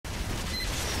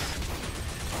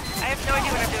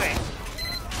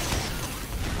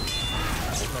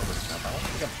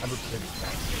I'm just kidding.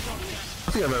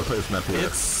 I think I've ever played this map here.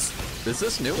 Is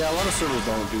this new? Yeah, a lot of servers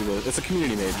don't do this. It's a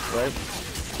community made, right?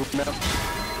 Map.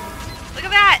 Look at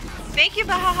that! Thank you,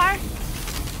 Baaaaaby.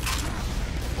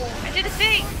 I did a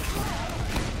thing!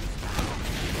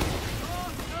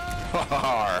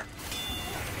 Har.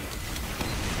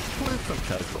 Play some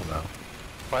casual now.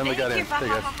 Finally got in. Thank you,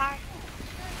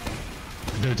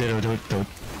 There you go. Baaaaaby. Do it.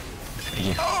 Thank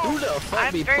you. Who the fuck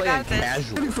I'm be very playing bad at this.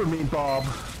 casual? Waiting for me, Bob.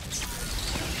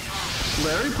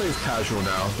 Larry plays casual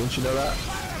now. Don't you know that?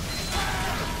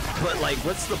 But like,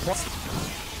 what's the point?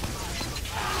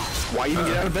 Why even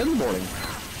get out of bed in the morning?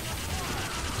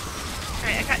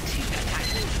 Alright, I got 2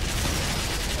 attacks.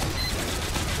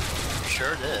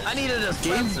 Sure did. I needed a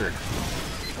dispenser.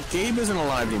 Gabe isn't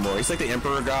alive anymore. He's like the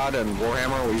Emperor God in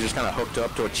Warhammer, where you're just kind of hooked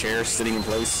up to a chair, sitting in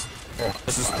place.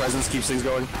 Just his presence keeps things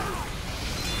going.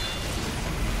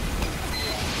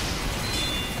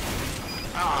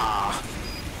 Ah!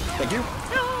 Thank you.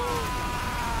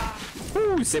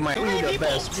 Woo! Say my The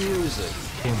best music.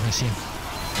 I see him.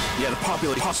 Yeah, the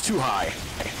population costs too high.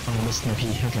 Oh, missed my pee.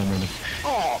 Okay, I'm ready.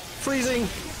 Oh, freezing!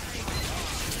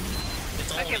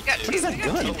 It's Okay, only I've got 2. What is that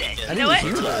gun? You know what?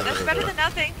 hear that. That's better than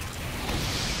nothing.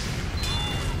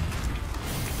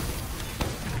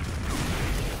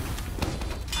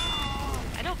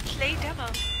 I don't play demo.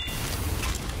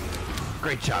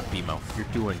 Great job, Bimo. You're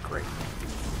doing great.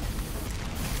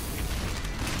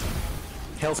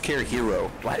 Healthcare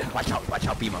hero. Watch out,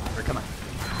 Bimo. Here, come on.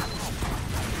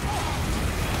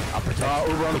 I'll protect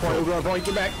you. Uber on point,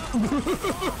 get back.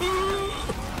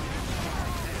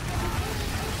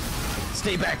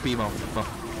 Stay back, Bimo. Oh.